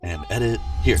edit.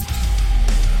 Here.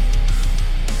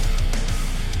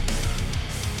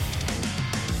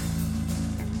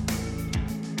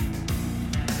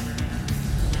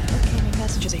 Okay, my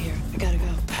passengers are here. I gotta go.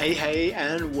 Hey,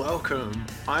 and welcome.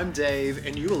 I'm Dave,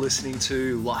 and you are listening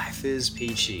to Life is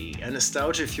Peachy, a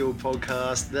nostalgia-fueled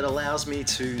podcast that allows me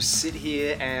to sit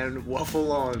here and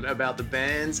waffle on about the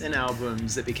bands and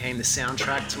albums that became the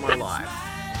soundtrack to my life.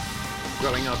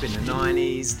 Growing up in the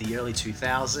 90s, the early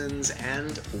 2000s,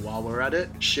 and while we're at it,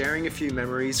 sharing a few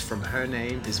memories from Her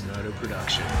Name is Murder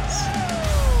Productions.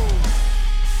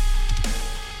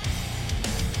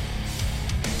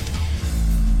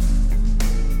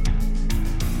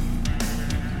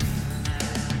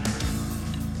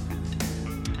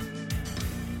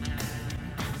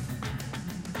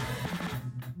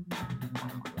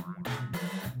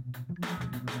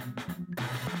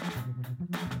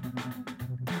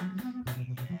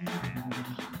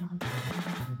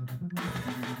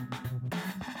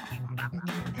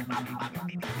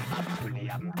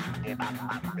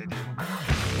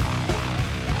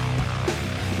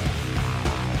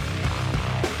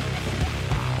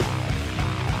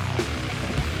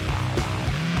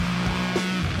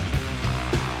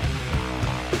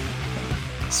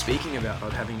 Speaking about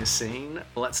not having a scene,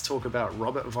 let's talk about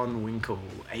Robert Von Winkle,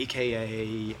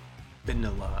 aka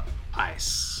Vanilla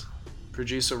Ice.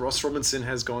 Producer Ross Robinson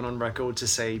has gone on record to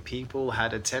say people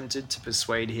had attempted to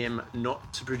persuade him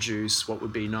not to produce what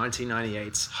would be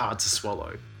 1998's Hard to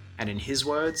Swallow. And in his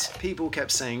words, people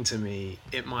kept saying to me,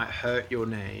 it might hurt your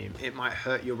name, it might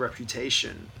hurt your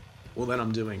reputation. Well, then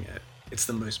I'm doing it. It's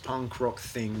the most punk rock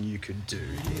thing you could do.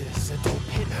 It's a dope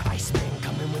hit, Iceman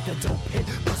coming with a dope hit.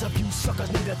 Cause a few suckers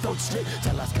need a throat slit.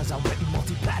 Tell us cause I'm ready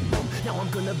multi-platinum. Now I'm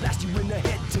gonna blast you in the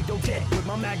head till you're dead with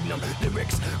my magnum.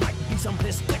 Lyrics might be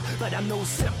simplistic, but I'm no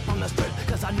simp on the strip.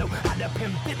 Cause I know how to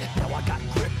pimp it. Now I got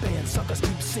grip and suckers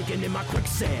keep sinking in my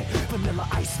quicksand. Vanilla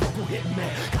Ice, local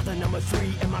hitman. Got the number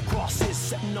 3 and my cross is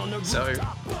sitting on the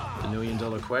rooftop. So, the $1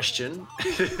 million question,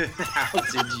 how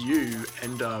did you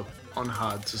end up on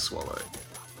Hard to Swallow?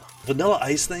 Vanilla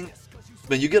Ice thing,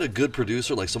 man, you get a good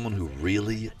producer, like someone who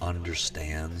really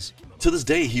understands. To this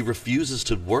day, he refuses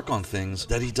to work on things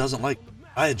that he doesn't like.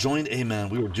 I had joined Amen,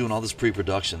 we were doing all this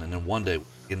pre-production, and then one day,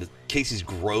 in Casey's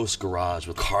gross garage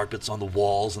with carpets on the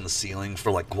walls and the ceiling for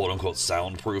like quote-unquote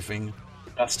soundproofing,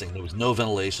 disgusting. There was no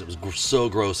ventilation, it was so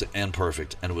gross and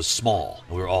perfect, and it was small.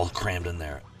 We were all crammed in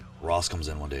there. Ross comes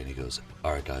in one day and he goes,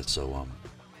 all right guys, so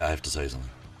I have to tell you something.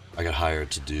 I got hired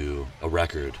to do a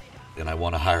record, and I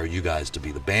want to hire you guys to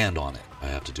be the band on it. I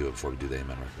have to do it before we do the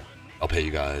Amen record. I'll pay you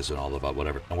guys and all about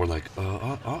whatever. And we're like,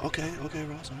 okay,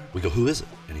 Ross. All right. We go, who is it?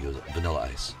 And he goes, Vanilla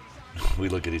Ice. We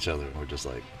look at each other and we're just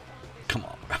like, come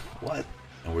on, bro. What?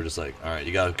 And we're just like, all right,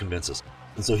 you got to convince us.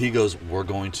 And so he goes, we're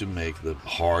going to make the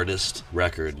hardest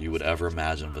record you would ever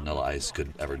imagine Vanilla Ice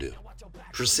could ever do.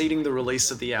 Preceding the release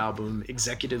of the album,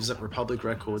 executives at Republic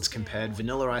Records compared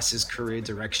Vanilla Ice's career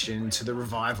direction to the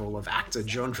revival of actor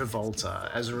John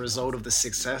Travolta as a result of the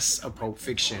success of Pulp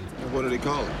Fiction. And what do they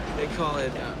call it? They call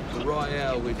it the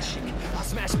Royale with cheese. I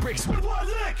smash bricks with one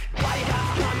lick. Why you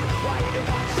got gun? Why you do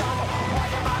one son? Why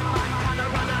do my man kinda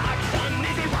run a action?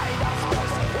 Is he right up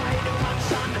close? Why you do one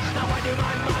son? Now why do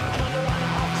my man kinda run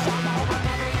a action? Oh, my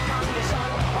living condition.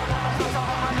 All of us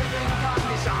are my living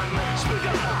condition. Speak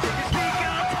up, speak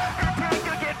up. Prepare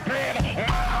to get paid.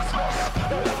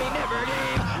 Let me never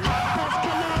leave.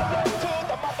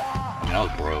 I mean, I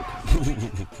was broke.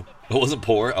 I wasn't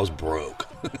poor, I was broke.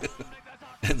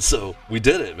 And so we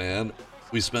did it, man.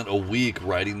 We spent a week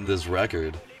writing this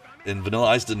record, and Vanilla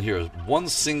Ice didn't hear one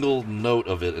single note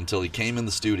of it until he came in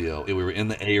the studio. We were in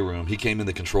the A room, he came in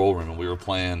the control room, and we were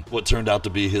playing what turned out to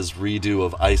be his redo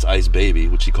of Ice Ice Baby,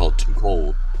 which he called Too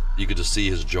Cold. You could just see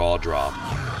his jaw drop.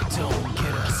 Don't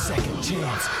get a second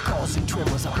chance. Causing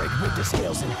tremors, I break with the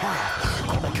scales in half.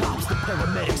 Call the cops, the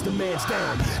paramedics, the man's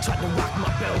down. Tried to rock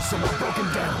my bell, so I'm broken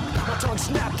down. My tongue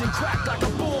snapped and cracked like a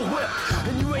bullwhip.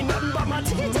 And you ain't nothing but my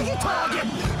ticky target.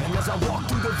 And as I walk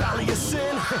through the valley of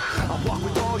sin, I walk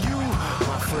with all you,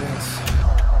 my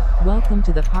friends. Welcome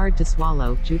to the Hard to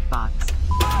Swallow Jukebox.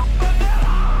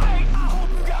 I hope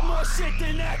you got more shit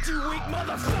than that, you weak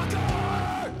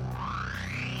motherfucker!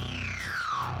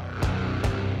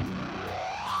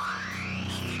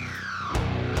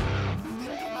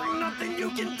 Nothing you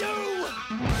can do!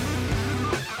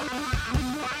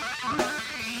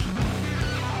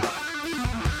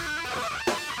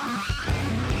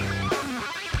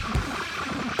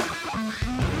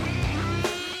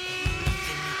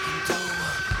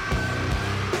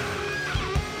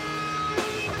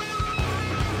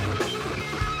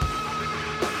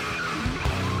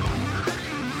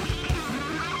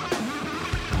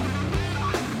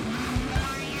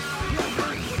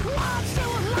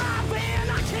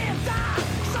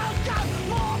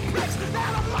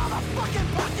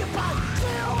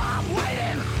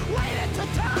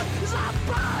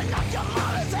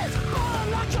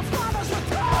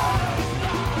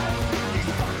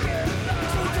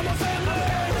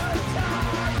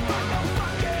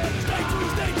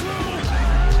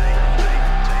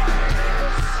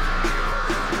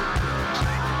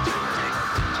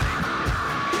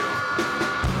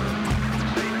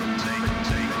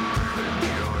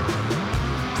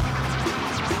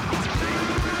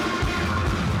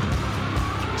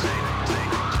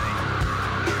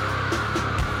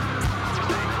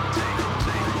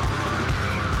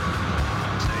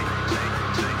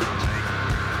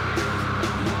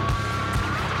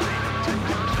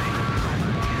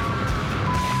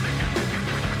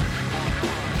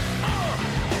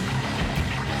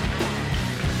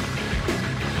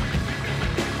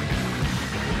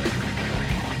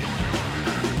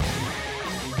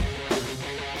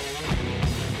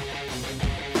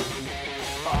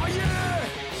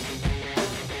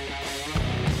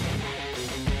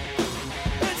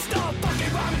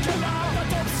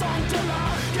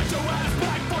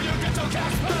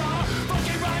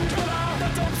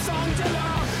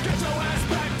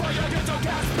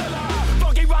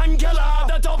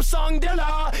 Young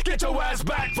Dilla, get your ass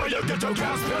back for your ghetto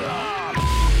gas pillar.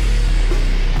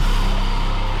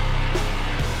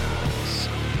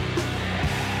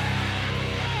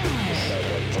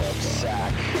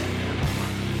 Sack.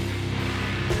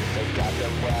 They got the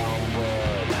brown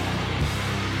wood.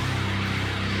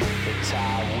 The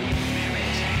Thai weed.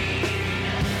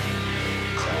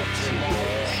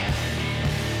 Kryptonite.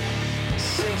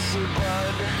 Sissy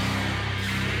bud.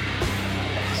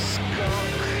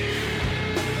 Skunk.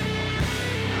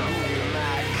 Holy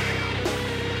Mac.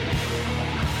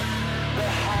 The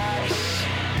hash.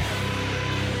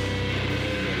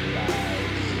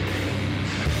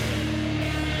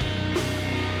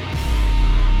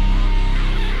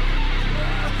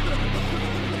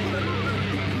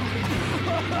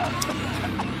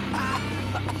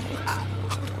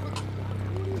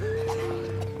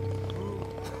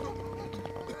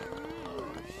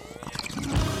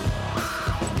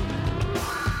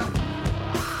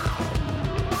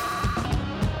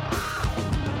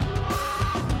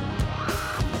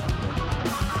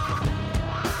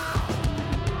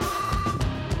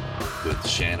 With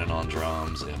Shannon on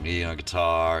drums and me on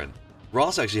guitar. And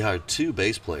Ross actually hired 2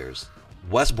 bass players.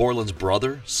 Wes Borland's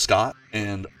brother, Scott,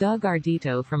 and Doug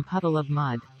Ardito from Puddle of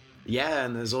Mud. Yeah,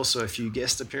 and there's also a few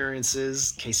guest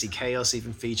appearances. Casey Chaos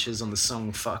even features on the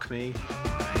song Fuck Me.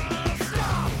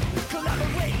 Stop,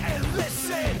 collaborate and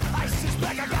listen. Ice is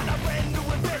back, I got a brand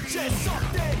new invention.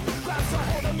 Something grabs a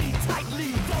hold of me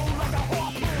tightly. Flow like a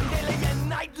harpoon, daily and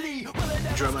nightly.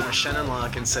 Drummer Shannon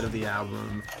Larkin said of the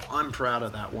album, "I'm proud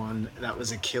of that one. That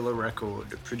was a killer record.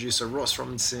 Producer Ross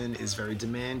Robinson is very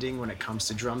demanding when it comes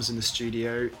to drums in the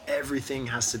studio. Everything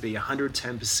has to be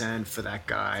 110% for that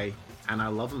guy, and I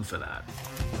love him for that."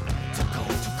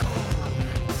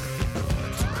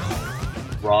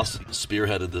 Ross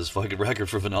spearheaded this fucking record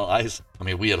for Vanilla Ice. I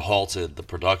mean, we had halted the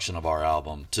production of our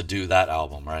album to do that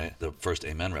album, right? The first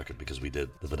Amen record, because we did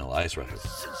the Vanilla Ice record.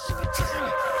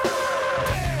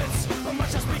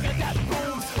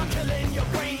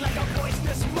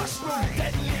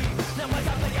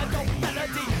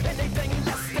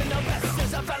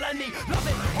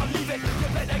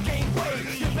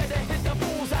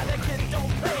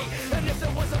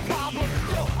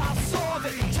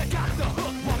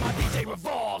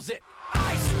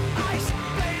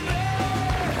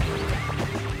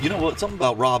 You know what? Something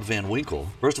about Rob Van Winkle.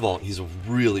 First of all, he's a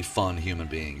really fun human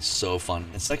being. He's so fun.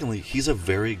 And secondly, he's a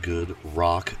very good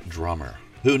rock drummer.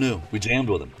 Who knew? We jammed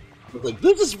with him. We were like,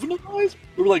 this is Vanilla Ice.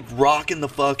 We were like rocking the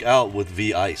fuck out with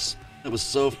V Ice. It was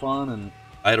so fun, and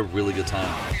I had a really good time.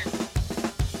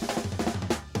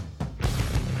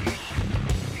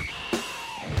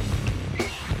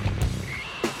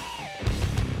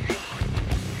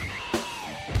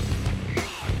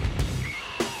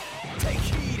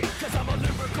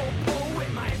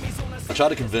 I tried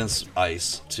to convince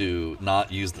Ice to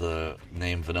not use the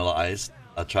name Vanilla Ice.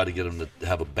 I tried to get him to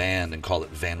have a band and call it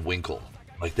Van Winkle.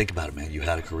 Like, think about it, man. You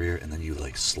had a career and then you,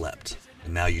 like, slept.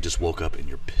 And now you just woke up and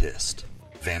you're pissed.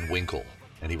 Van Winkle.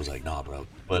 And he was like, nah, bro.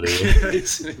 But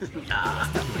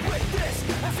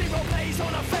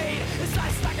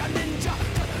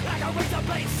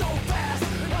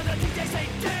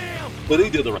But he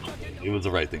did the right thing. It was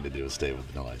the right thing to do, is stay with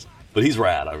Vanilla Ice. But he's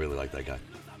rad. I really like that guy.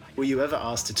 Were you ever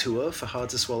asked to tour for Hard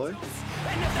to Swallow?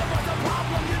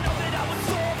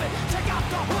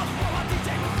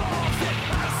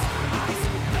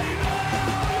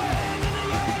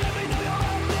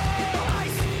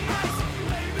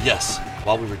 Yes,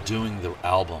 while we were doing the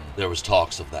album, there was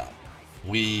talks of that.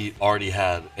 We already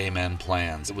had Amen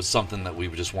plans. It was something that we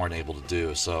just weren't able to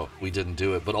do, so we didn't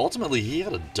do it. But ultimately, he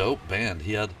had a dope band.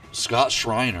 He had Scott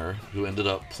Schreiner, who ended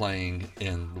up playing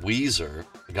in Weezer,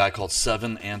 a guy called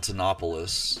Seven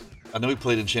Antonopoulos. I know he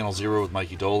played in Channel Zero with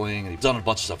Mikey Doling, and he's done a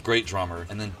bunch of stuff. Great drummer.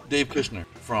 And then Dave Kushner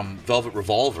from Velvet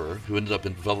Revolver, who ended up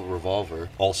in Velvet Revolver,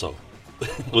 also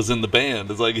was in the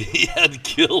band. It's like he had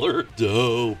killer,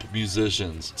 dope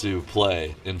musicians to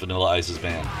play in Vanilla Ice's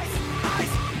band.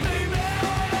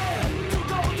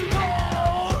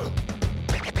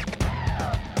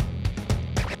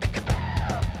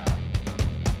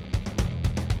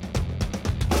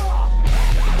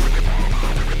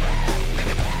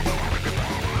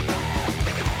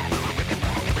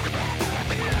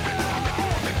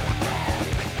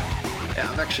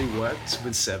 Actually worked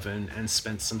with Seven and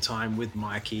spent some time with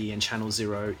Mikey and Channel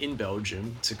Zero in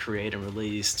Belgium to create and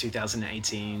release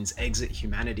 2018's Exit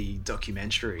Humanity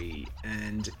documentary,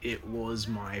 and it was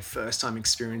my first time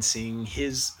experiencing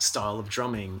his style of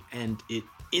drumming, and it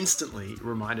instantly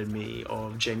reminded me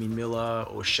of Jamie Miller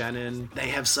or Shannon. They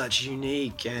have such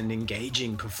unique and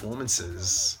engaging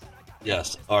performances.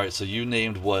 Yes. All right, so you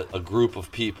named what a group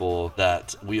of people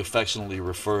that we affectionately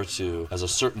refer to as a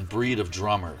certain breed of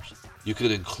drummers. You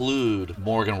could include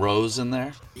Morgan Rose in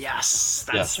there. Yes,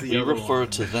 that's Yes, the we other refer one.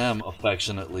 to them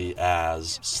affectionately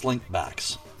as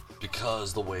slinkbacks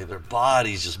because the way their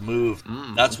bodies just move.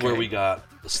 That's where okay. we got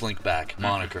the slinkback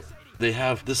moniker. They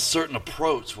have this certain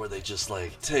approach where they just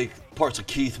like take parts of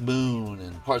Keith Moon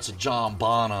and parts of John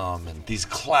Bonham and these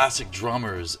classic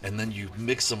drummers, and then you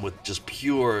mix them with just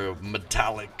pure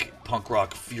metallic punk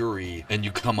rock fury, and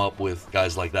you come up with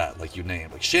guys like that, like you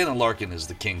named. Like Shannon Larkin is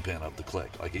the kingpin of the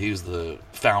clique. Like he's the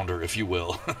founder, if you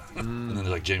will. And then there's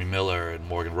like Jamie Miller and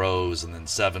Morgan Rose, and then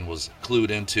Seven was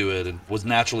clued into it and was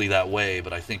naturally that way,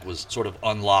 but I think was sort of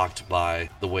unlocked by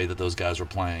the way that those guys were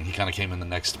playing. He kind of came in the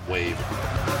next wave.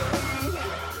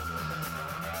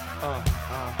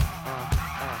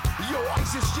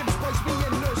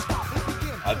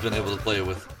 I've been able to play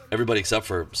with everybody except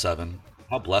for Seven.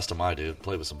 How blessed am I, dude?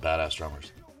 Play with some badass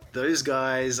drummers. Those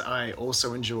guys, I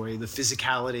also enjoy the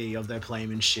physicality of their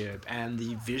playmanship and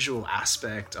the visual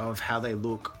aspect of how they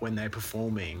look when they're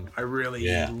performing. I really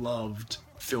loved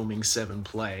filming Seven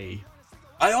play.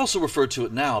 I also refer to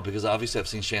it now because obviously I've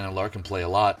seen Shannon Larkin play a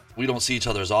lot. We don't see each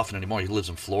other as often anymore. He lives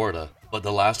in Florida. But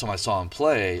the last time I saw him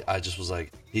play, I just was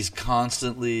like, he's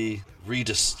constantly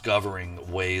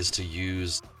rediscovering ways to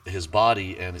use his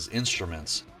body and his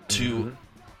instruments to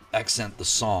accent the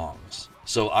songs.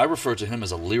 So I refer to him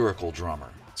as a lyrical drummer.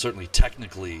 Certainly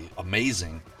technically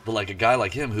amazing, but like a guy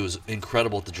like him who's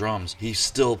incredible at the drums, he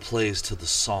still plays to the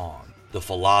song, the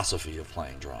philosophy of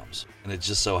playing drums. And it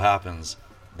just so happens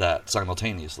that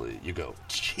simultaneously you go,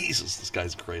 Jesus, this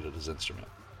guy's great at his instrument.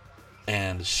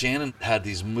 And Shannon had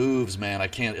these moves, man, I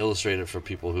can't illustrate it for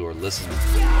people who are listening.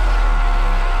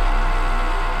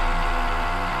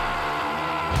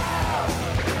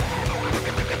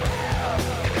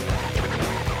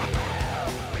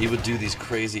 He would do these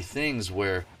crazy things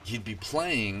where he'd be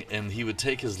playing and he would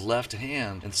take his left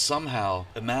hand and somehow,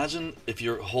 imagine if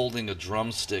you're holding a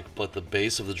drumstick but the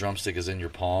base of the drumstick is in your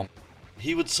palm.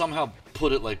 He would somehow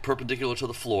put it like perpendicular to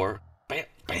the floor, bam,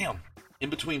 bam,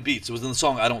 in between beats. It was in the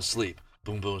song I Don't Sleep.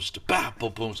 Boom, boom, boom,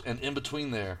 boom, boom. And in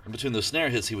between those snare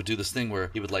hits, he would do this thing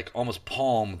where he would like almost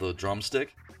palm the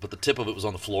drumstick, but the tip of it was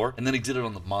on the floor. And then he did it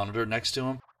on the monitor next to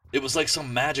him. It was like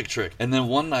some magic trick. And then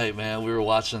one night, man, we were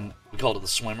watching, we called it the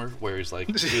swimmer, where he's like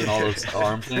doing all those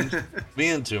arm things. Me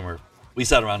and Toomer, we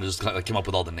sat around and just kind of came up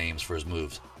with all the names for his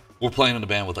moves. We're playing in a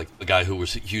band with like a guy who we're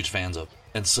huge fans of.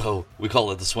 And so we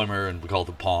call it the swimmer and we call it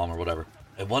the palm or whatever.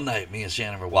 And one night, me and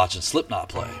Shannon were watching Slipknot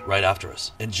play right after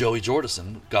us. And Joey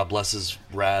Jordison, God bless his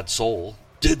rad soul,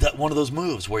 did that one of those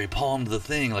moves where he palmed the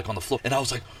thing like on the floor. And I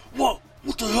was like, whoa,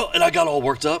 what the hell? And I got all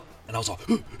worked up. And I was like,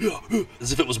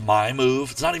 as if it was my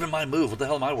move. It's not even my move. What the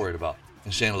hell am I worried about?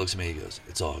 And Shannon looks at me, he goes,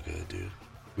 it's all good, dude.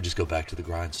 We just go back to the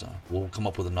grindstone. We'll come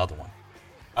up with another one.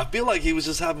 I feel like he was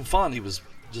just having fun. He was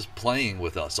just playing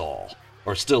with us all.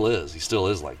 Or still is. He still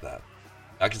is like that.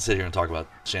 I can sit here and talk about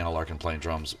Shannon Larkin playing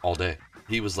drums all day.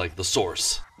 He was like the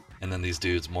source. And then these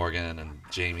dudes, Morgan and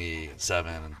Jamie and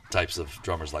Seven and types of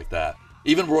drummers like that.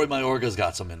 Even Roy Mayorga's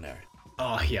got some in there.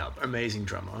 Oh, yeah, amazing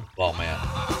drummer. Oh, man.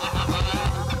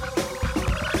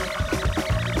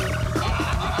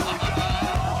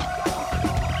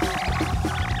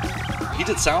 He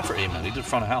did sound for Amen. He did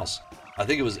front of house. I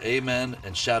think it was Amen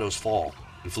and Shadows Fall.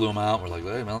 We flew him out. We're like,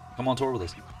 hey, man, come on tour with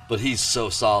us. But he's so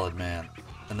solid, man.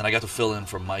 And then I got to fill in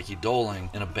for Mikey Doling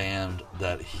in a band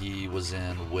that he was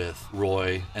in with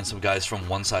Roy and some guys from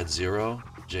One Side Zero,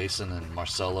 Jason and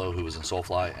Marcelo, who was in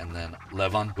Soulfly, and then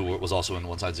Levon, who was also in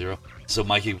One Side Zero. So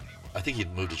Mikey, I think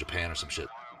he'd moved to Japan or some shit.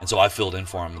 And so I filled in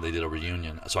for him and they did a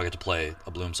reunion. So I got to play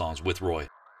a Bloom songs with Roy. It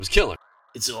was killer.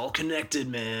 It's all connected,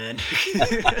 man.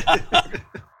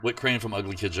 Whit Crane from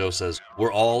Ugly Kid Joe says,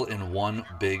 we're all in one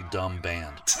big dumb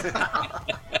band.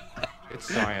 It's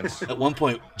science. At one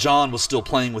point, John was still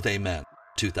playing with Amen.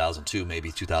 2002, maybe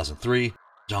 2003.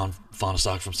 John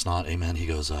Fonestock from Snot, Amen. He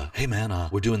goes, hey man,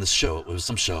 we're doing this show. It was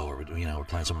some show, or we're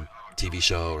playing some TV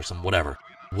show or some whatever.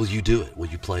 Will you do it? Will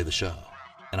you play the show?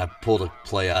 And I pulled a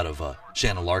play out of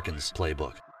Shannon Larkin's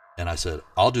playbook. And I said,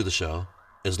 I'll do the show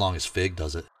as long as Fig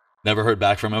does it. Never heard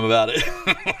back from him about it.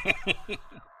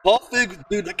 Paul Fig,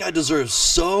 dude, that guy deserves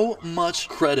so much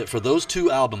credit for those two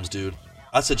albums, dude.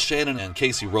 I said Shannon and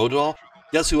Casey wrote it all.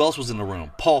 Guess who else was in the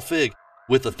room? Paul Fig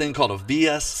with a thing called a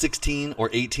VS16 or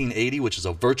 1880, which is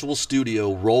a virtual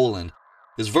studio Roland.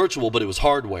 It's virtual, but it was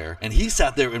hardware. And he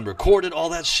sat there and recorded all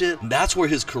that shit. And that's where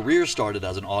his career started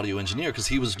as an audio engineer, because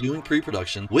he was doing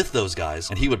pre-production with those guys.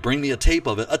 And he would bring me a tape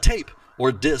of it, a tape or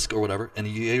a disc or whatever. And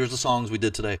here's the songs we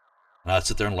did today. And I'd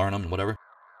sit there and learn them and whatever.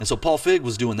 And so Paul Fig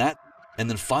was doing that. And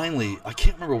then finally, I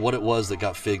can't remember what it was that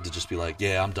got Fig to just be like,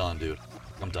 yeah, I'm done, dude.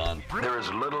 I'm done. There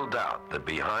is little doubt that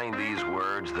behind these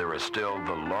words there is still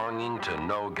the longing to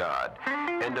know God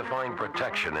and to find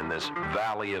protection in this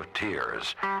valley of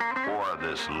tears or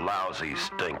this lousy,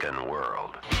 stinking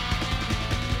world.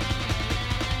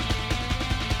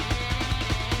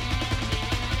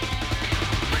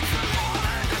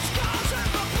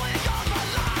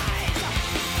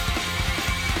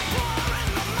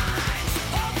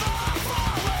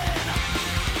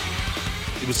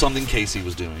 It was something Casey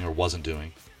was doing or wasn't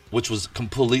doing, which was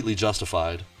completely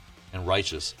justified and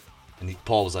righteous. And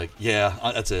Paul was like, yeah,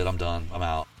 that's it. I'm done. I'm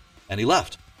out. And he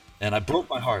left. And I broke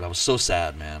my heart. I was so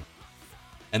sad, man.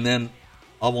 And then,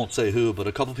 I won't say who, but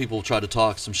a couple people tried to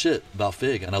talk some shit about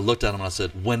Fig. And I looked at him and I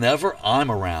said, whenever I'm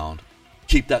around,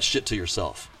 keep that shit to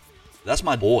yourself. That's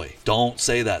my boy. Don't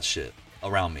say that shit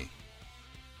around me.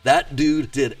 That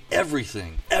dude did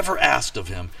everything ever asked of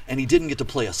him, and he didn't get to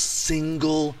play a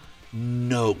single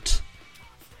note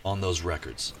on those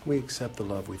records. We accept the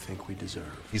love we think we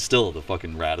deserve. He's still the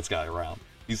fucking raddest guy around.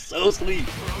 He's so sweet.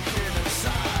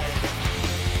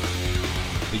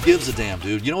 He gives a damn,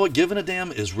 dude. You know what? Giving a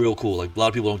damn is real cool. Like, a lot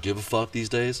of people don't give a fuck these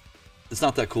days. It's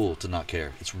not that cool to not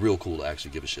care. It's real cool to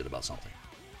actually give a shit about something.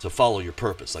 To follow your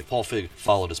purpose. Like, Paul Fig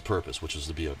followed his purpose, which was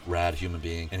to be a rad human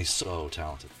being, and he's so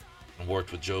talented. And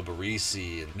worked with Joe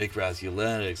Barresi and Mick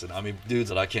Raskulenix, and I mean, dudes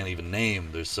that I can't even name.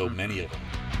 There's so many of them.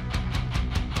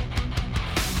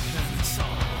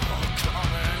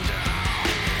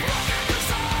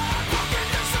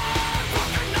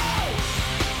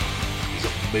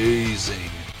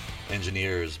 Amazing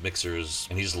engineers, mixers,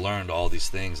 and he's learned all these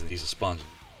things, and he's a sponge.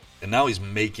 And now he's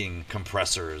making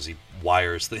compressors, he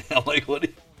wires things. I'm like, what?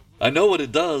 I know what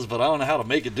it does, but I don't know how to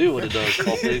make it do what it does.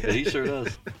 But he sure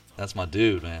does. That's my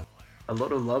dude, man. A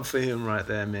lot of love for him right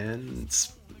there, man.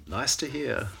 It's nice to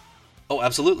hear. Oh,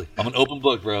 absolutely. I'm an open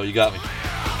book, bro. You got me.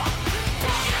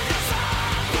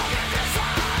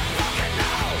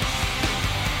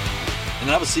 And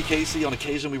then I would see Casey on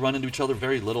occasion. We run into each other,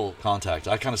 very little contact.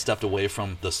 I kind of stepped away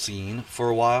from the scene for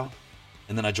a while,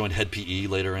 and then I joined Head PE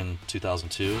later in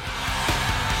 2002.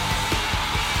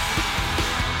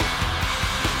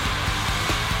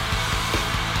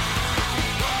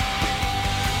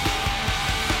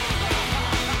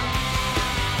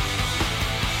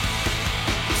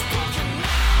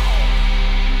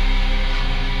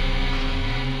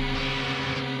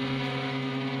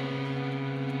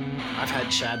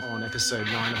 Chad on episode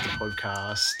 9 of the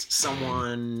podcast,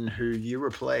 someone who you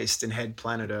replaced in Head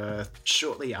Planet Earth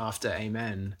shortly after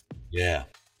Amen. Yeah.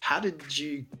 How did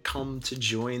you come to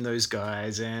join those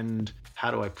guys, and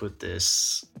how do I put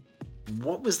this?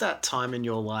 What was that time in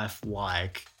your life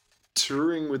like,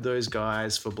 touring with those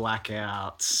guys for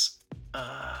blackouts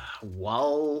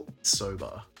while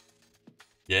sober?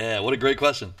 Yeah, what a great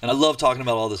question. And I love talking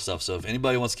about all this stuff. So if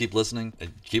anybody wants to keep listening,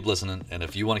 keep listening. And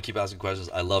if you want to keep asking questions,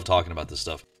 I love talking about this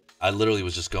stuff. I literally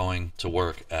was just going to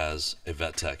work as a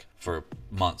vet tech for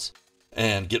months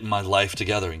and getting my life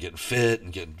together and getting fit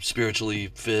and getting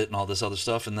spiritually fit and all this other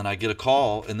stuff. And then I get a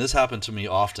call, and this happened to me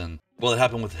often. Well, it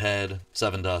happened with Head,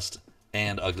 Seven Dust,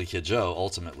 and Ugly Kid Joe,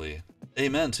 ultimately.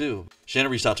 Amen, too. Shannon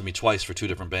reached out to me twice for 2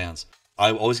 different bands.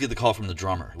 I always get the call from the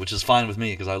drummer, which is fine with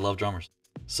me because I love drummers.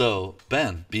 So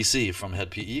Ben, BC from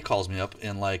Head PE, calls me up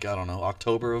in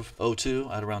October of 2002.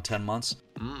 I had around 10 months.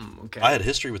 Okay. I had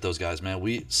history with those guys, man.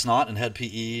 Snot and Head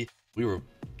PE, we were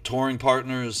touring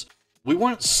partners. We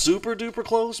weren't super duper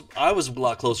close. I was a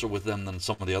lot closer with them than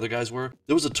some of the other guys were.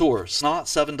 There was a tour, Snot,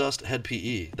 Seven Dust, Head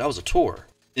PE. That was a tour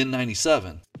in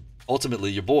 97.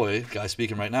 Ultimately, your boy, guy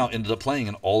speaking right now, ended up playing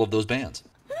in all of those bands.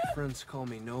 Friends call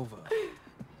me Nova.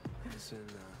 As in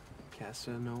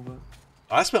Casanova.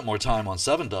 I spent more time on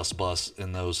Seven Dust bus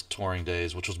in those touring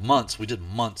days, which was months. We did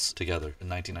months together in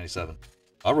 1997.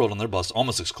 I rode on their bus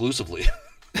almost exclusively.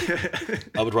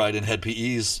 I would ride in Head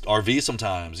PE's RV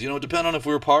sometimes, depending on if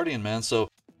we were partying, man. So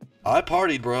I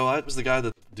partied, bro. I was the guy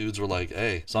that dudes were like,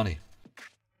 hey, Sonny,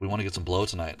 we want to get some blow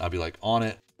tonight. And I'd be like, on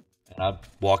it. And I'd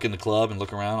walk in the club and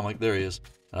look around. I'm like, there he is.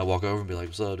 And I'd walk over and be like,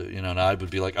 what's up, dude? And I would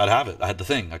be like, I'd have it. I had the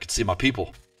thing. I could see my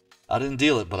people. I didn't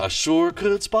deal it, but I sure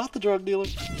could spot the drug dealer.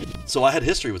 So I had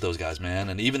history with those guys, man.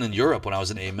 And even in Europe, when I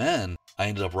was in Amen, I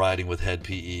ended up riding with Head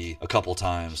PE a couple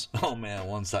times. Oh, man,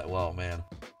 one side. Whoa, man.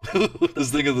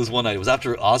 Just think of this one night. It was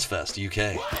after Ozfest,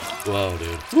 UK. Whoa,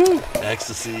 dude. Woo!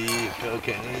 Ecstasy,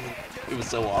 cocaine. It was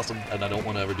so awesome, and I don't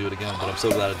want to ever do it again, but I'm so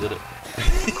glad I did it.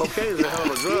 Cocaine is a hell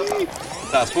of a drug.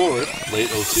 Fast forward, late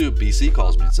 2002, BC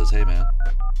calls me and says, hey, man,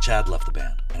 Chad left the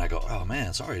band. And I go, oh,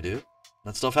 man, sorry, dude.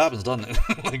 That stuff happens, doesn't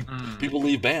it? People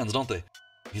leave bands, don't they?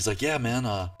 He's like, yeah, man,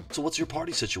 so what's your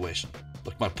party situation?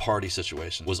 Like my party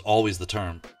situation was always the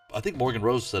term. I think Morgan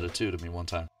Rose said it too to me one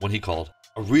time when he called.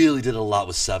 I really did it a lot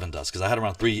with Seven Dust because I had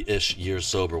around 3-ish years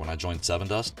sober when I joined Seven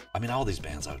Dust. I mean, all these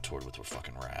bands I toured with were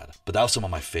fucking rad. But that was some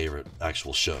of my favorite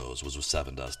actual shows was with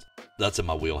Seven Dust. That's in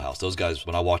my wheelhouse. Those guys,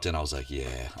 when I walked in, I was like,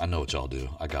 yeah, I know what y'all do.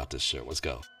 I got this shit. Let's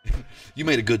go. You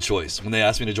made a good choice. When they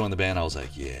asked me to join the band, I was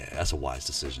like, yeah, that's a wise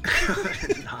decision.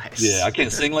 Nice. Yeah, I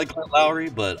can't sing like Clint Lowry,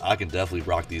 but I can definitely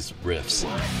rock these riffs.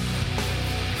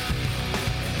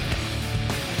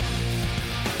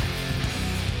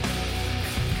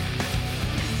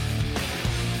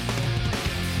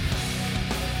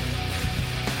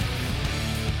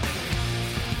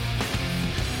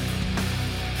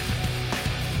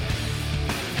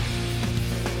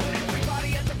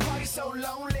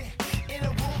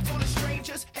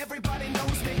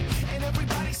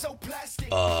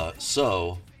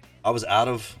 So I was out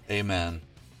of Amen,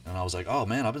 and I was like, oh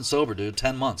man, I've been sober, dude,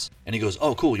 10 months. And he goes,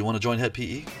 oh cool, you want to join Head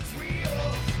PE?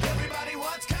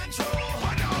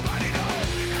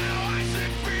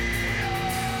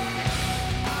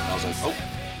 I was like,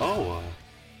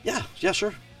 yeah,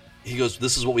 sure. He goes,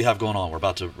 this is what we have going on. We're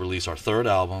about to release our 3rd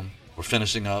album. We're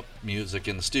finishing up music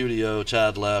in the studio.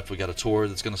 Chad left. We got a tour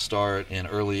that's going to start in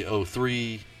early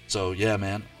 03. So yeah,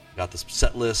 man. Got this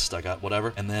set list, I got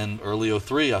whatever. And then early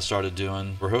 03, I started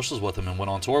doing rehearsals with him and went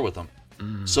on tour with him.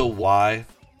 So why?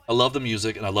 I love the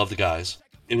music and I love the guys.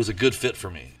 It was a good fit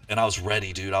for me. And I was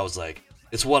ready, dude. I was like,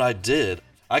 it's what I did.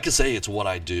 I could say it's what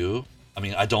I do. I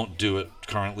mean, I don't do it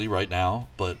currently right now,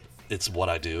 but it's what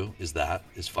I do is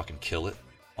fucking kill it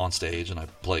on stage. And I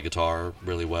play guitar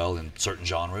really well in certain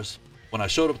genres. When I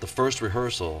showed up at the first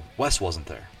rehearsal, Wes wasn't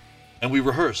there. And we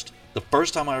rehearsed. The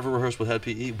first time I ever rehearsed with Head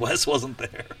PE, Wes wasn't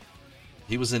there.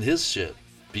 He was in his shit.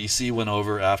 BC went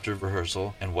over after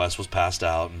rehearsal, and Wes was passed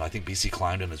out, and I think BC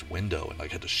climbed in his window and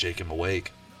like had to shake him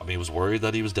awake. I mean, he was worried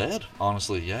that he was dead.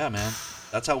 Honestly, yeah, man.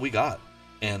 That's how we got.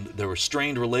 And there were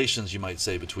strained relations, you might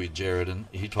say, between Jared and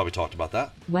he probably talked about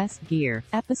that. Wes Gear,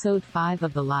 episode 5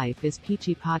 of the Life is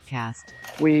Peachy podcast.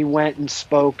 We went and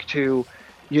spoke to,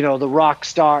 the rock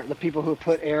star, the people who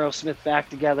put Aerosmith back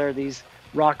together, these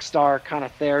rock star kind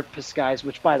of therapist guys,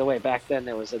 which by the way, back then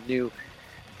there was a new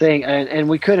thing, and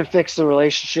we couldn't fix the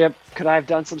relationship. Could I have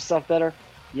done some stuff better?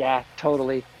 Yeah,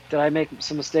 totally. Did I make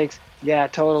some mistakes? Yeah,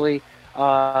 totally.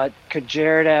 Could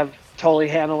Jared have totally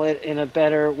handled it in a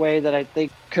better way that I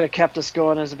think could have kept us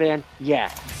going as a band?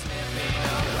 Yeah.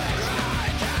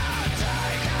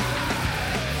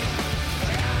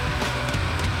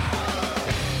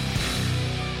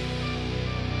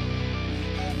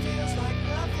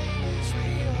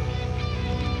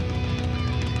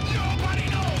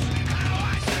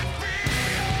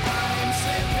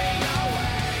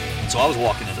 So I was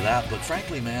walking into that, but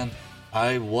frankly, man,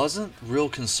 I wasn't real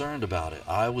concerned about it.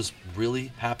 I was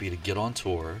really happy to get on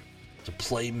tour, to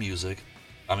play music.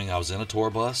 I mean, I was in a tour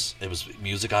bus. It was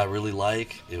music I really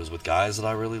like. It was with guys that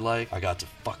I really like. I got to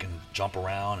fucking jump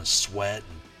around and sweat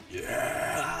and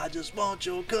I just want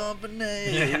your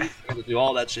company. Yeah. Do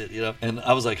all that shit, And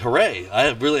I was like, hooray.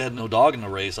 I really had no dog in the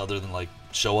race other than like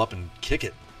show up and kick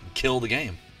it and kill the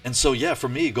game. And so, yeah, for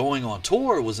me, going on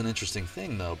tour was an interesting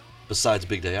thing, though. Besides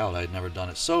Big Day Out, I had never done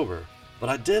it sober. But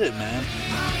I did it, man.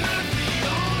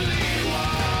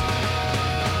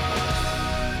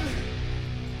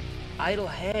 Idle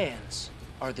hands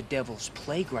are the devil's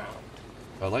playground.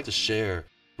 I'd like to share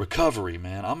recovery,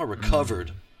 man. I'm a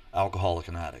recovered alcoholic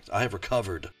and addict. I have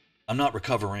recovered. I'm not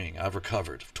recovering. I've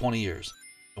recovered for 20 years.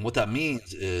 And what that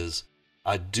means is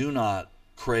I do not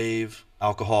crave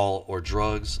alcohol or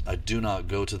drugs. I do not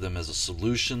go to them as a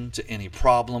solution to any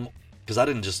problem. Because I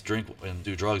didn't just drink and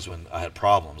do drugs when I had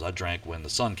problems. I drank when the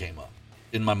sun came up.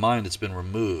 In my mind, it's been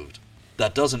removed.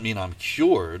 That doesn't mean I'm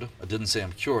cured. I didn't say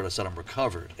I'm cured. I said I'm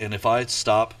recovered. And if I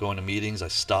stop going to meetings, I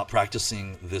stop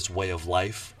practicing this way of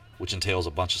life, which entails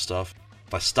a bunch of stuff.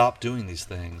 If I stop doing these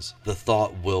things, the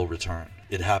thought will return.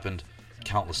 It happened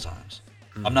countless times.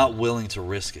 I'm not willing to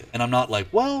risk it. And I'm not like,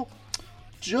 well,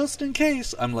 just in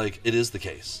case. I'm like, it is the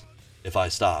case. If I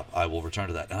stop, I will return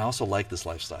to that. And I also like this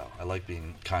lifestyle. I like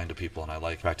being kind to people, and I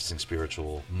like practicing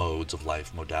spiritual modes of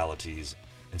life, modalities,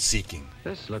 and seeking.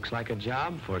 This looks like a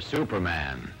job for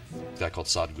Superman. A guy called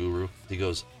Sadhguru. He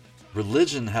goes,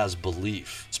 religion has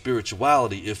belief.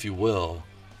 Spirituality, if you will,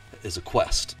 is a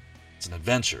quest. It's an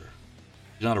adventure.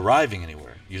 You're not arriving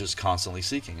anywhere. You're just constantly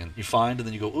seeking. And you find, and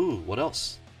then you go, ooh, what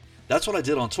else? That's what I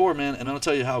did on tour, man. And I'll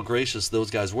tell you how gracious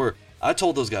those guys were. I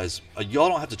told those guys, y'all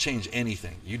don't have to change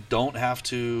anything. You don't have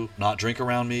to not drink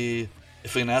around me.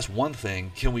 If I can ask one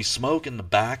thing, can we smoke in the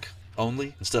back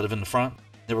only instead of in the front?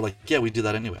 They were like, yeah, we do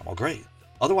that anyway. I'm all great.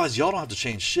 Otherwise, y'all don't have to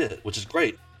change shit, which is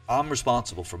great. I'm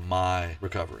responsible for my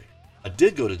recovery. I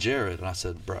did go to Jared and I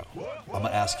said, bro, I'm going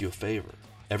to ask you a favor.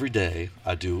 Every day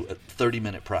I do a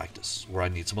 30-minute practice where I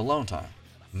need some alone time.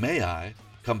 May I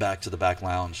come back to the back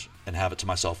lounge and have it to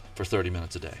myself for 30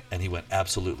 minutes a day? And he went,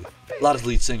 absolutely. A lot of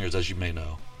lead singers, as you may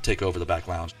know, take over the back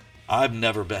lounge. I've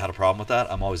never had a problem with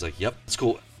that. I'm always like, yep, it's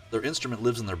cool. Their instrument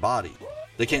lives in their body.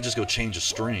 They can't just go change a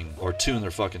string or tune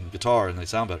their fucking guitar and they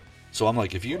sound better. So I'm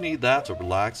like, if you need that to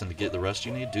relax and to get the rest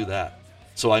you need, do that.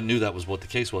 So I knew that was what the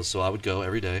case was. So I would go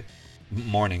every day,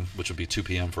 morning, which would be 2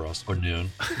 p.m. for us, or noon,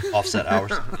 offset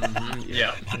hours.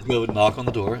 Yeah. I'd go and knock on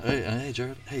the door. Hey,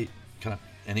 Jared, hey, can I?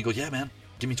 And he'd go, yeah, man,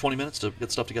 give me 20 minutes to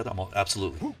get stuff together. I'm all,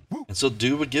 absolutely. And so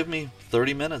dude would give me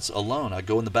 30 minutes alone. I'd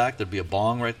go in the back. There'd be a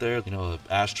bong right there, an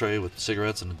ashtray with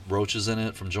cigarettes and roaches in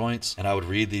it from joints. And I would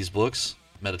read these books,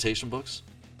 meditation books,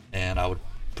 and I would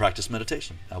practice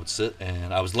meditation. I would sit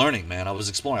and I was learning, man. I was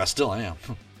exploring. I still am.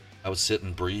 I would sit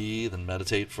and breathe and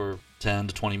meditate for 10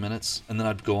 to 20 minutes, and then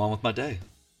I'd go on with my day.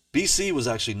 BC was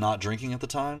actually not drinking at the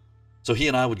time, so he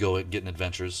and I would go get in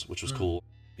adventures, which was cool.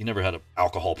 He never had an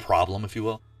alcohol problem, if you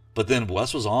will. But then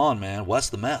Wes was on, man. Wes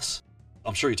the Mess.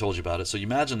 I'm sure he told you about it. So you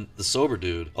imagine the sober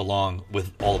dude along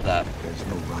with all of that. There's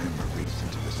no rhyme or reason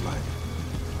to this life.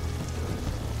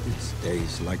 It's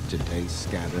days like today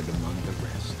scattered among the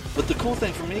rest. But the cool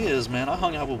thing for me is, man, I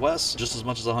hung out with Wes just as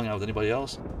much as I hung out with anybody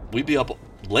else. We'd be up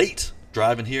late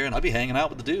driving here, and I'd be hanging out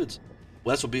with the dudes.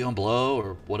 Wes would be on blow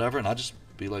or whatever, and I'd just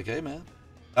be like, hey, man.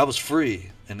 I was free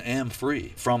and am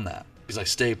free from that because I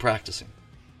stay practicing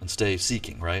and stay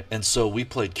seeking, right? And so we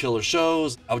played killer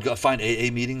shows. I would go find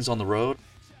AA meetings on the road.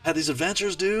 Had these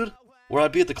adventures, dude, where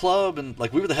I'd be at the club, and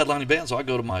like we were the headlining band, so I'd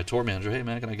go to my tour manager, hey,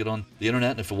 man, can I get on the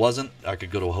internet? And if it wasn't, I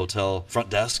could go to a hotel front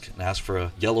desk and ask for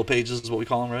a yellow pages, is what we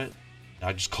call them, right?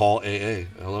 I just call AA.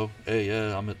 Hello? Hey,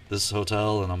 yeah, I'm at this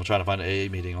hotel, and I'm trying to find an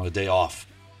AA meeting on a day off.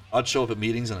 I'd show up at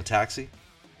meetings in a taxi,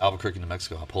 Albuquerque, New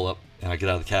Mexico. I pull up, and I get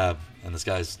out of the cab, and this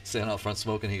guy's standing out front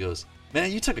smoking. He goes,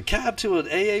 man, you took a cab to an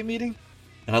AA meeting?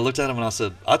 And I looked at him, and I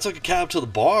said, I took a cab to the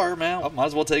bar, man. I might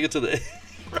as well take it to the AA,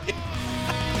 right?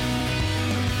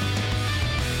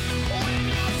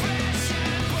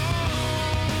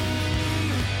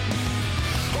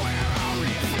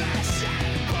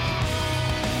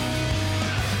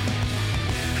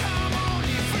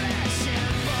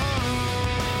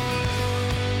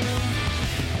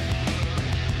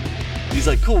 He's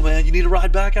like, cool, man, you need a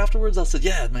ride back afterwards? I said,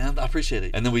 yeah, man, I appreciate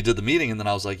it. And then we did the meeting, and then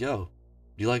I was like, yo,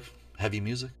 do you like heavy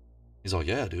music? He's like,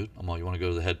 yeah, dude. I'm like, you want to go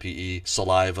to the Head PE,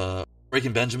 Saliva,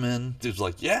 Breaking Benjamin? Dude's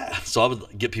like, yeah. So I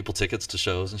would get people tickets to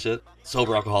shows and shit.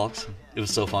 Sober alcoholics. It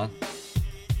was so fun.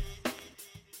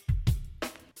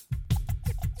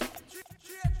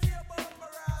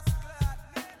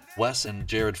 Wes and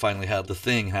Jared finally had the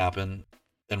thing happen.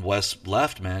 And Wes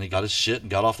left, man. He got his shit and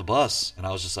got off the bus. And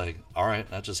I was just like, all right,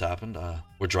 that just happened.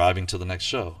 We're driving to the next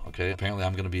show, okay? Apparently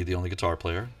I'm going to be the only guitar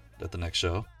player at the next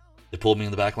show. They pulled me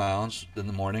in the back lounge in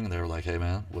the morning, and they were like, hey,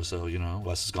 man, so,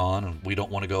 Wes is gone, and we don't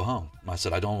want to go home. I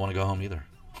said, I don't want to go home either.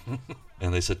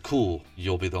 And they said, cool,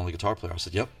 you'll be the only guitar player. I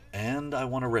said, yep, and I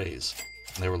want a raise.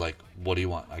 And they were like, what do you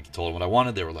want? I told them what I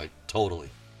wanted. They were like, totally.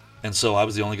 And so I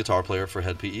was the only guitar player for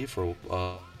Head PE for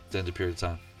an extended period of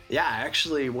time. Yeah,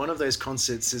 actually, one of those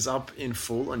concerts is up in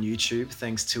full on YouTube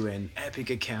thanks to an epic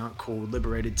account called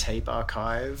Liberated Tape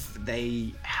Archive.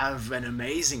 They have an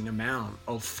amazing amount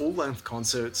of full-length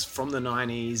concerts from the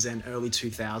 90s and early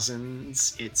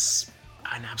 2000s. It's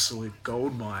an absolute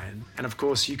goldmine. And of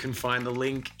course, you can find the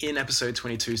link in episode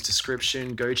 22's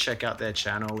description. Go check out their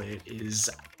channel. It is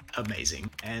amazing.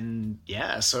 And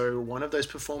yeah, so one of those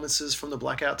performances from the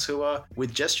Blackout Tour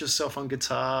with just yourself on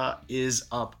guitar is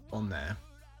up on there.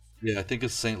 Yeah, I think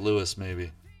it's St. Louis,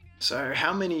 maybe. So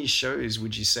how many shows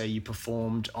would you say you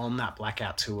performed on that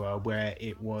Blackout Tour where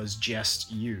it was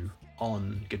just you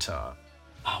on guitar?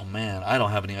 Oh, man, I don't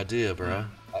have any idea, bro.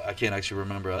 I can't actually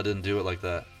remember. I didn't do it like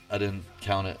that. I didn't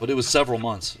count it. But it was several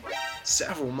months.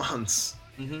 Several months?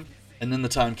 Mm-hmm. And then the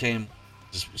time came,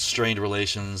 just strained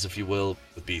relations, if you will,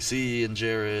 with BC and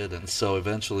Jared. And so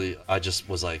eventually I just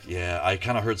was like, yeah, I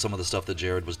kind of heard some of the stuff that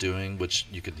Jared was doing, which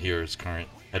you could hear his current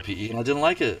at PE, and I didn't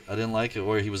like it. I didn't like it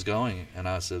where he was going, and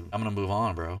I said, I'm gonna move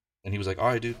on, bro. And he was like, all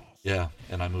right, dude. Yeah,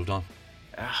 and I moved on.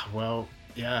 Well,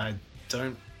 yeah, I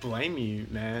don't blame you,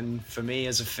 man. For me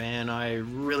as a fan, I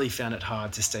really found it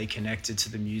hard to stay connected to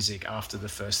the music after the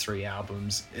first 3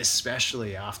 albums,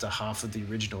 especially after half of the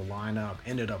original lineup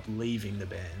ended up leaving the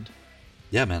band.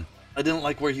 Yeah, man. I didn't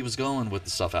like where he was going with the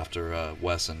stuff after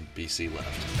Wes and BC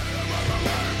left.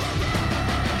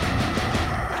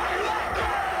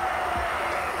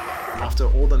 after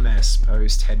all the mess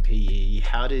post Head PE,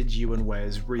 how did you and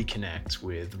Wes reconnect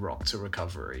with Rock to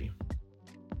Recovery?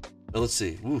 Let's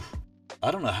see. Oof. I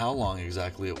don't know how long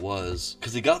exactly it was,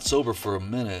 because he got sober for a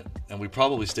minute, and we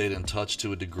probably stayed in touch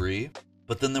to a degree.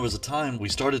 But then there was a time we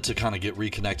started to kind of get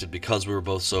reconnected because we were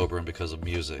both sober and because of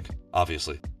music,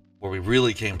 obviously. Where we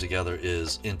really came together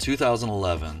is in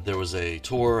 2011, there was a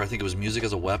tour, I think it was Music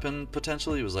as a Weapon,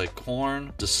 potentially. It was like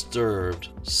Korn, Disturbed,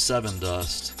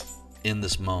 Sevendust, In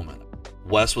This Moment.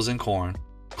 Wes was in Korn,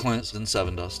 Clint's in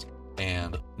Sevendust,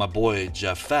 and my boy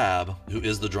Jeff Fab, who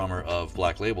is the drummer of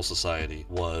Black Label Society,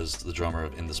 was the drummer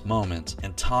of In This Moment.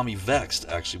 And Tommy Vext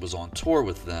actually was on tour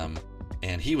with them,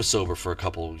 and he was sober for a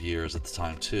couple of years at the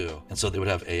time too. And so they would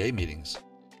have AA meetings.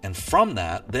 And from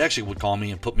that, they actually would call me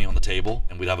and put me on the table,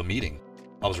 and we'd have a meeting.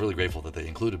 I was really grateful that they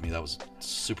included me. That was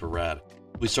super rad.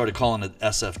 We started calling it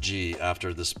SFG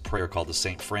after this prayer called the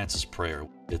St. Francis Prayer.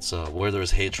 It's where there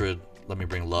is hatred, let me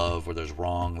bring love. Where there's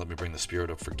wrong, let me bring the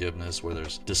spirit of forgiveness. Where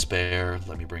there's despair,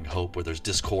 let me bring hope. Where there's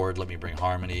discord, let me bring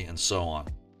harmony, and so on.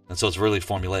 And so it's really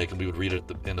formulaic, and we would read it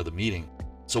at the end of the meeting.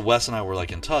 So Wes and I were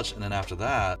like in touch, and then after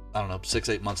that, I don't know,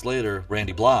 6-8 months later,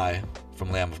 Randy Bly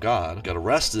from Lamb of God got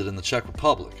arrested in the Czech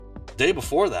Republic. Day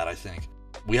before that, I think,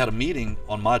 we had a meeting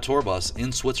on my tour bus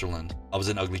in Switzerland. I was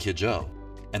in Ugly Kid Joe.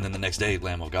 And then the next day,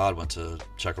 Lamb of God went to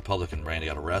Czech Republic and Randy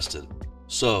got arrested.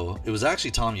 So it was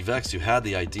actually Tommy Vext who had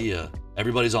the idea.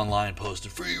 Everybody's online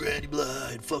posting, free Randy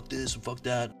Bly, fuck this and fuck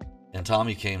that. And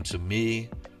Tommy came to me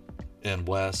and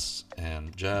Wes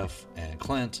and Jeff and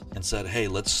Clint and said, hey,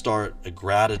 let's start a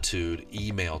gratitude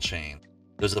email chain.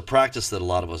 There's a practice that a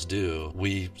lot of us do.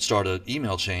 We start an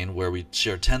email chain where we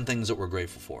share 10 things that we're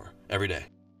grateful for every day.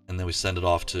 And then we send it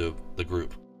off to the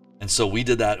group. And so we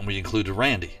did that, and we included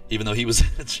Randy, even though he was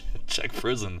in Czech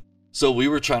prison. So we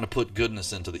were trying to put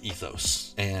goodness into the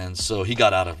ethos. And so he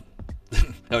got out of,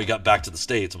 he got back to the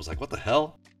States and was like, what the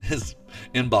hell? His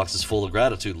inbox is full of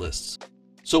gratitude lists.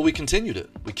 So we continued it.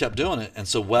 We kept doing it. And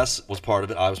so Wes was part of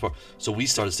it. I was part. So we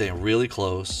started staying really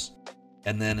close.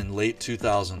 And then in late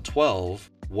 2012,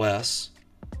 Wes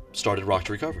started Rock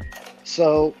to Recovery.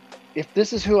 So if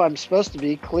this is who I'm supposed to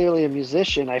be, clearly a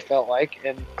musician, I felt like,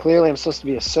 and clearly I'm supposed to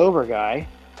be a sober guy,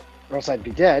 or else I'd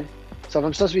be dead. So if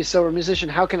I'm supposed to be a sober musician,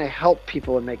 how can I help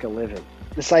people and make a living?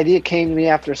 This idea came to me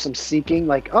after some seeking,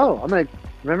 like, oh,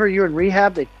 remember you in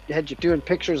rehab? They had you doing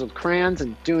pictures with crayons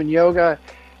and doing yoga.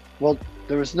 Well,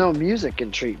 there was no music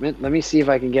in treatment. Let me see if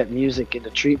I can get music into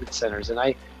treatment centers. And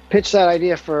I pitched that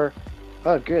idea for,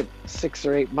 6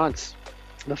 or 8 months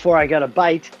before I got a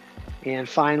bite. And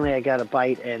finally I got a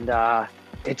bite, and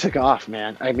it took off,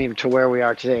 man. I mean, to where we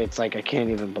are today, it's like I can't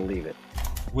even believe it.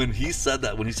 When he said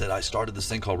I started this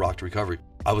thing called Rock to Recovery,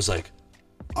 I was like,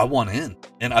 I want in.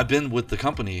 And I've been with the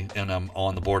company, and I'm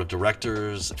on the board of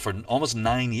directors for almost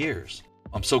 9 years.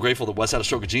 I'm so grateful that Wes had a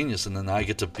stroke of genius, and then I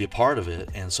get to be a part of it.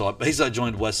 And so I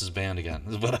joined Wes's band again.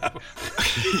 Is what happened.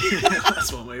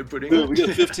 That's one way of putting it. We got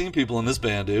 15 people in this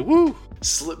band, dude. Woo!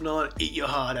 Slipknot, eat your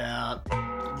heart out.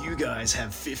 You guys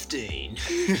have 15.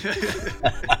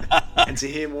 And to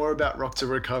hear more about Rock to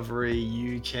Recovery,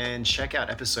 you can check out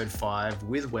episode 5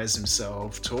 with Wes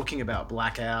himself, talking about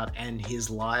Blackout and his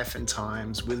life and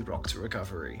times with Rock to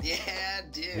Recovery. Yeah,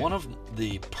 dude. One of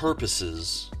the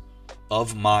purposes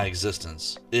of my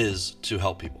existence is to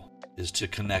help people, is to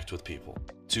connect with people,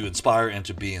 to inspire and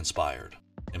to be inspired,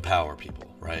 empower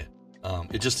people, right?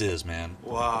 It just is, man.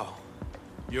 Wow.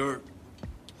 You're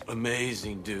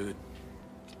amazing, dude.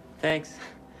 Thanks.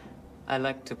 I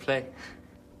like to play.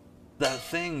 That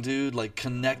thing, dude, like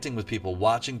connecting with people,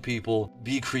 watching people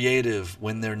be creative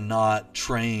when they're not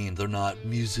trained, they're not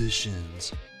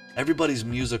musicians. Everybody's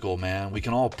musical, man. We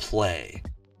can all play.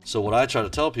 So what I try to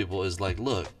tell people is like,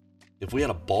 look, if we had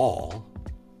a ball,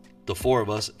 the 4 of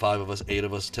us, 5 of us, 8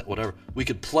 of us, 10, whatever, we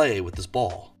could play with this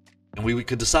ball. And we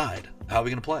could decide how are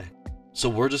we going to play. So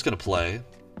we're just going to play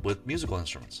with musical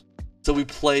instruments. So we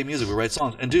play music, we write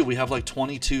songs. And dude, we have like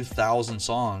 22,000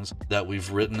 songs that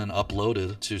we've written and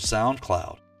uploaded to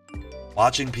SoundCloud.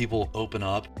 Watching people open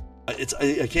up,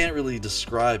 I can't really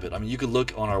describe it. I mean, you could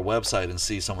look on our website and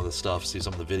see some of the stuff, see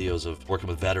some of the videos of working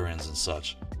with veterans and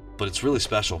such. But it's really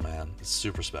special, man. It's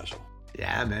super special.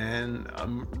 Yeah, man.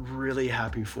 I'm really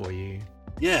happy for you.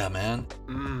 Yeah, man.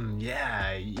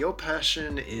 Yeah, your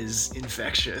passion is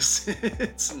infectious.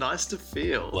 It's nice to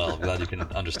feel. Well, I'm glad you can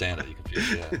understand it. You can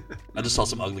feel it, yeah. I just saw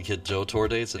some Ugly Kid Joe tour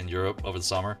dates in Europe over the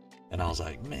summer, and I was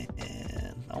like, man,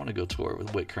 I want to go tour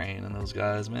with Whit Crane and those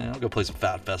guys, man. I'll go play some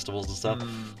fat festivals and stuff.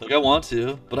 Like, I want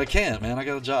to, but I can't, man. I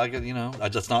got a job.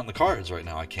 That's not in the cards right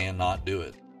now. I cannot do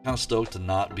it. I'm kind of stoked to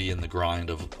not be in the grind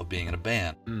of being in a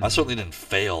band. I certainly didn't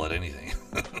fail at anything.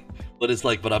 But it's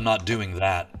like, but I'm not doing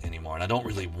that anymore, and I don't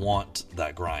really want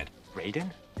that grind.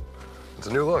 Raiden? It's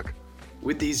a new look.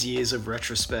 With these years of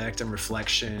retrospect and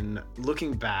reflection,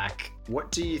 looking back,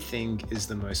 what do you think is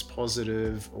the most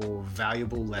positive or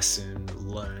valuable lesson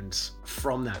learned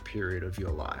from that period of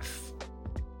your life?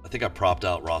 I think I propped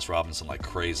out Ross Robinson like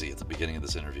crazy at the beginning of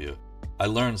this interview. I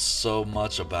learned so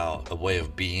much about a way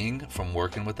of being from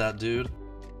working with that dude,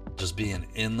 just being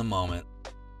in the moment.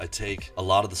 I take a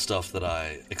lot of the stuff that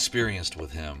I experienced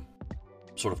with him,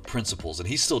 sort of principles, and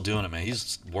he's still doing it, man.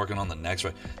 He's working on the next,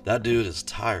 right? That dude is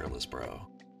tireless, bro.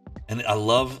 And I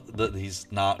love that he's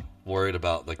not worried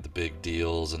about like the big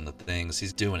deals and the things.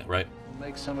 He's doing it, right?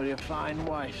 Make somebody a fine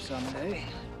wife someday.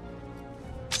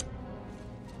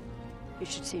 You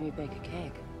should see me bake a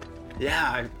cake. Yeah,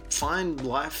 I find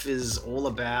life is all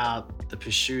about the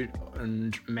pursuit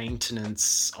and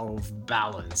maintenance of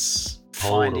balance.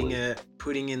 Finding it,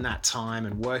 putting in that time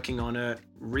and working on it,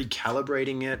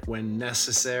 recalibrating it when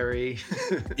necessary.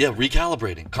 Yeah,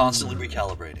 recalibrating, constantly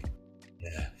recalibrating.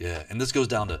 Yeah. And this goes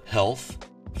down to health,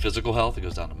 physical health. It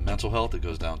goes down to mental health. It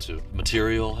goes down to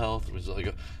material health.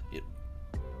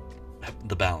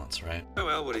 The balance, right? Oh,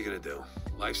 well, what are you going to do?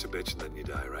 Life's a bitch and then you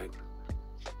die, right?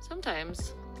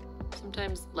 Sometimes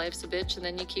life's a bitch and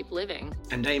then you keep living.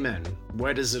 And amen.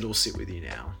 Where does it all sit with you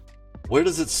now? Where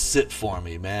does it sit for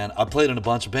me, man? I played in a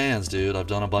bunch of bands, dude. I've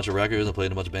done a bunch of records. I played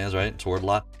in a bunch of bands, right? Toured a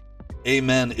lot.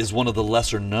 Amen is one of the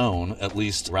lesser known, at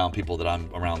least around people that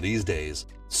I'm around these days.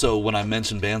 So when I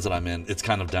mention bands that I'm in, it's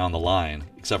kind of down the line,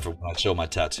 except for when I show my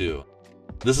tattoo.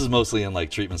 This is mostly in like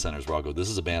treatment centers where I'll go, this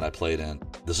is a band I played in.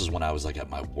 This is when I was like at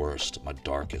my worst, my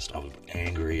darkest. I was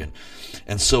angry.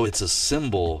 And so it's a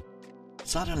symbol.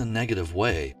 It's not in a negative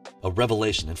way, a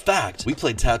revelation. In fact, we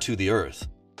played Tattoo the Earth.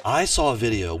 I saw a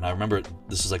video, and I remember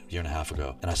this is like a year and a half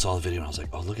ago, and I saw the video and I was like,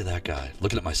 oh, look at that guy,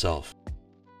 looking at myself.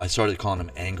 I started calling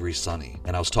him Angry Sonny,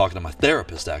 and I was talking to my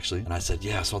therapist actually, and I said,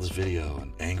 yeah, I saw this video,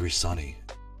 and Angry Sonny.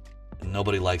 And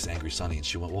nobody likes Angry Sonny, and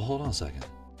she went, well, hold on a second.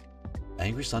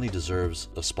 Angry Sonny deserves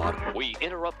a spot. We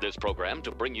interrupt this program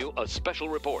to bring you a special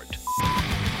report.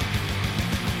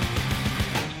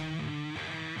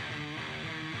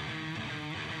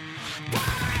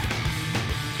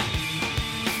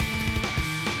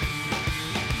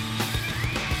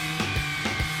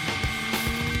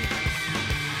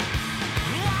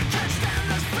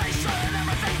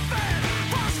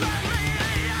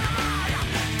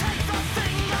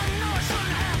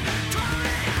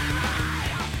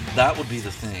 That would be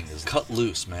the thing, is cut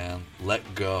loose, man.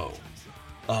 Let go.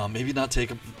 Maybe not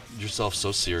take yourself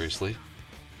so seriously.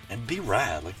 And be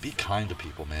rad, like be kind to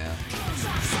people, man. Be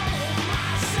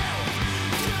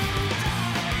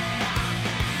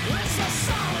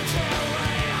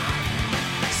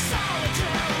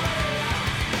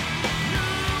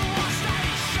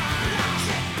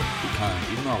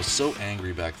kind. Even though I was so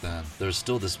angry back then, there's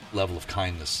still this level of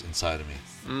kindness inside of me.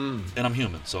 And I'm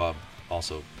human, so I'm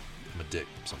a dick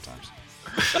sometimes.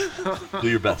 Do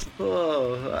your best.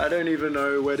 Oh, I don't even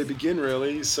know where to begin,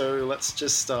 really. So let's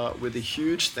just start with a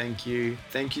huge thank you.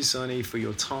 Thank you, Sonny, for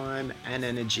your time and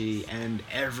energy and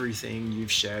everything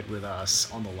you've shared with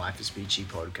us on the Life is Peachy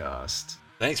podcast.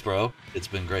 Thanks, bro. It's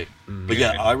been great. But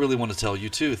yeah, I really want to tell you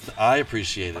too, I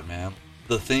appreciate it, man.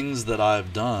 The things that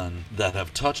I've done that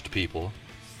have touched people,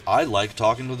 I like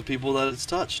talking to the people that it's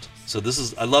touched. So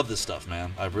I love this stuff,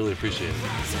 man. I really appreciate it.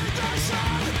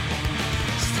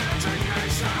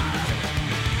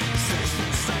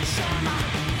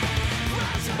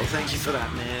 Well, thank you for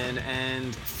that, man,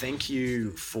 and thank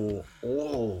you for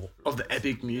all of the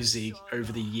epic music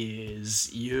over the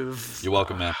years. You're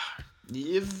welcome, man.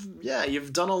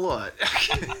 You've done a lot.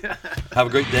 Have a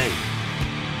great day.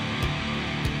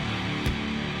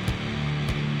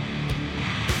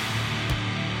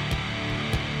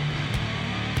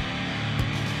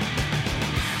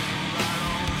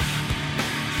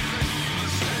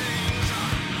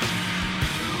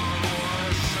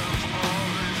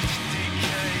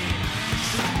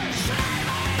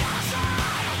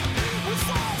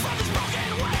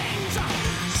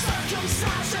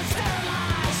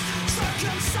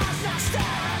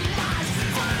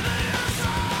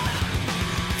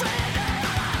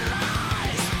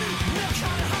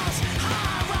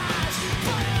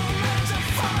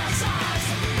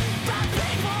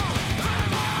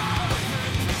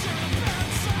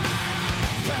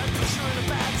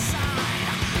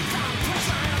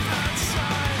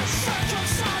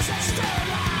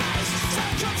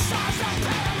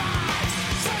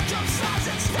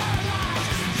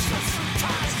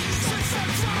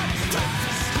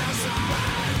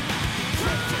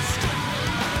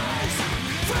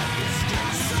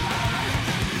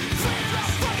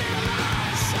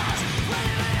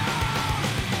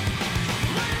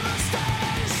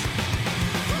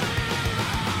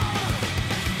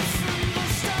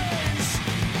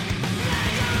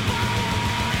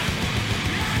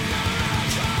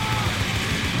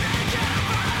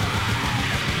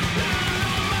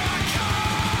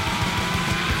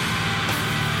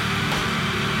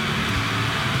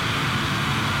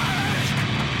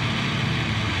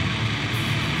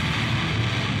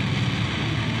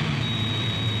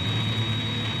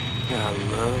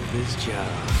 this job.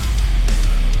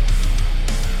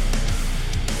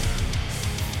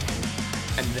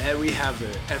 And there we have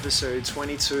it, episode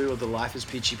 22 of the Life is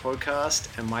Peachy podcast,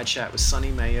 and my chat with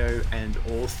Sonny Mayo and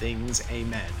all things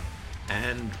Amen.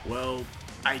 And, well,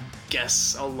 I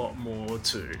guess a lot more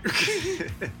too.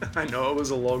 I know it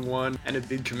was a long one and a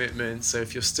big commitment, so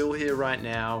if you're still here right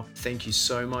now, thank you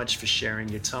so much for sharing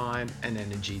your time and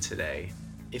energy today.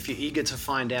 If you're eager to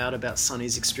find out about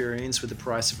Sonny's experience with the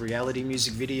Price of Reality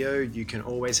music video, you can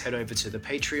always head over to the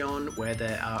Patreon, where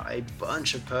there are a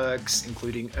bunch of perks,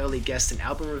 including early guest and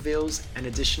album reveals and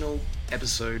additional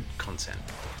episode content.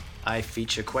 I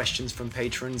feature questions from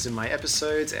patrons in my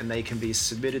episodes, and they can be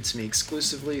submitted to me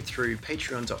exclusively through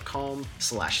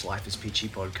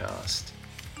patreon.com/lifeispeachypodcast.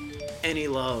 Any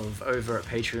love over at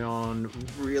Patreon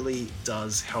really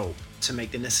does help to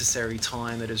make the necessary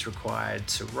time that is required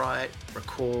to write,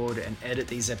 record, and edit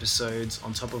these episodes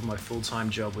on top of my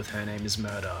full-time job with Her Name is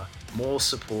Murder. More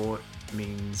support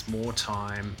means more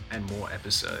time and more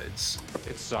episodes.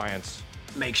 It's science.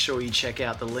 Make sure you check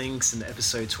out the links in the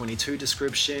episode 22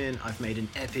 description. I've made an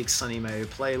epic Sonny Mayo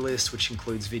playlist, which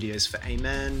includes videos for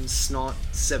Amen, Snot,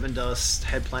 Seven Dust,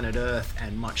 Head Planet Earth,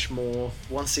 and much more.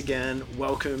 Once again,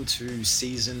 welcome to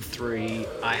season 3.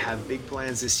 I have big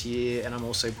plans this year, and I'm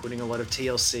also putting a lot of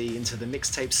TLC into the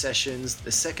mixtape sessions,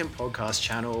 the second podcast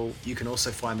channel. You can also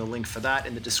find the link for that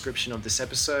in the description of this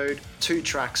episode. 2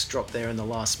 tracks dropped there in the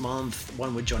last month,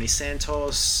 one with Johnny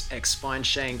Santos,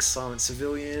 ex-Spineshank, Silent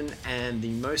Civilian, and the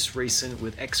most recent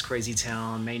with ex-Crazy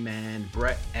Town main man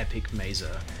Brett Epic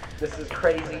Mazer. This is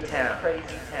Crazy Town.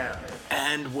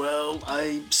 And well,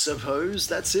 I suppose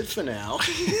that's it for now.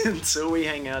 Until we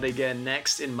hang out again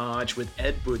next in March with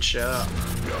Ed Butcher.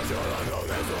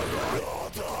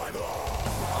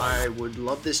 I would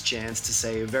love this chance to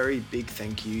say a very big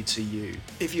thank you to you.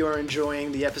 If you are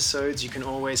enjoying the episodes, you can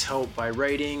always help by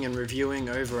rating and reviewing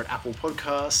over at Apple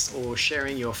Podcasts or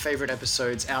sharing your favorite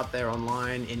episodes out there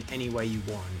online in any way you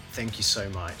want. Thank you so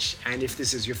much. And if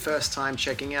this is your first time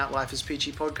checking out Life is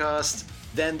Peachy podcast,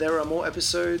 then there are more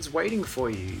episodes waiting for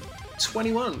you.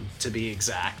 21 to be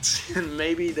exact. And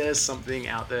maybe there's something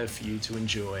out there for you to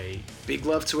enjoy. Big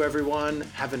love to everyone.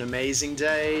 Have an amazing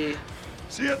day.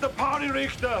 See you at the party,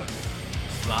 Richter!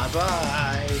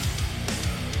 Bye-bye!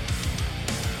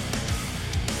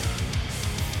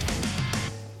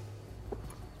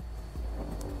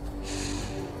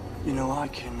 You know, I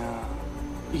can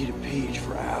eat a peach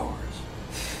for hours.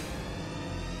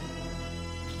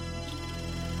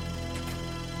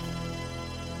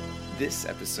 This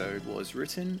episode was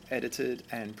written, edited,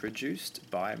 and produced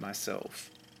by myself.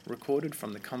 Recorded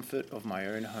from the comfort of my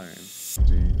own home.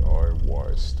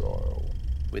 DIY style.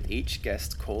 With each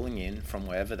guest calling in from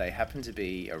wherever they happen to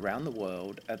be around the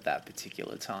world at that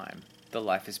particular time. The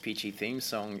Life is Peachy theme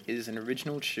song is an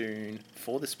original tune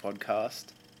for this podcast,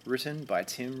 written by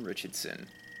Tim Richardson.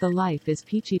 The Life is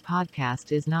Peachy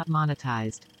podcast is not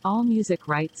monetized. All music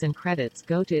rights and credits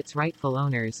go to its rightful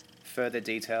owners. Further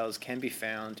details can be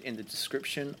found in the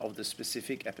description of the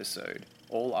specific episode.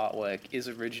 All artwork is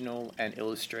original and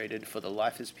illustrated for the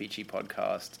Life is Peachy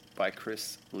podcast by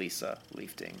Chris Lisa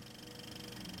Leifting.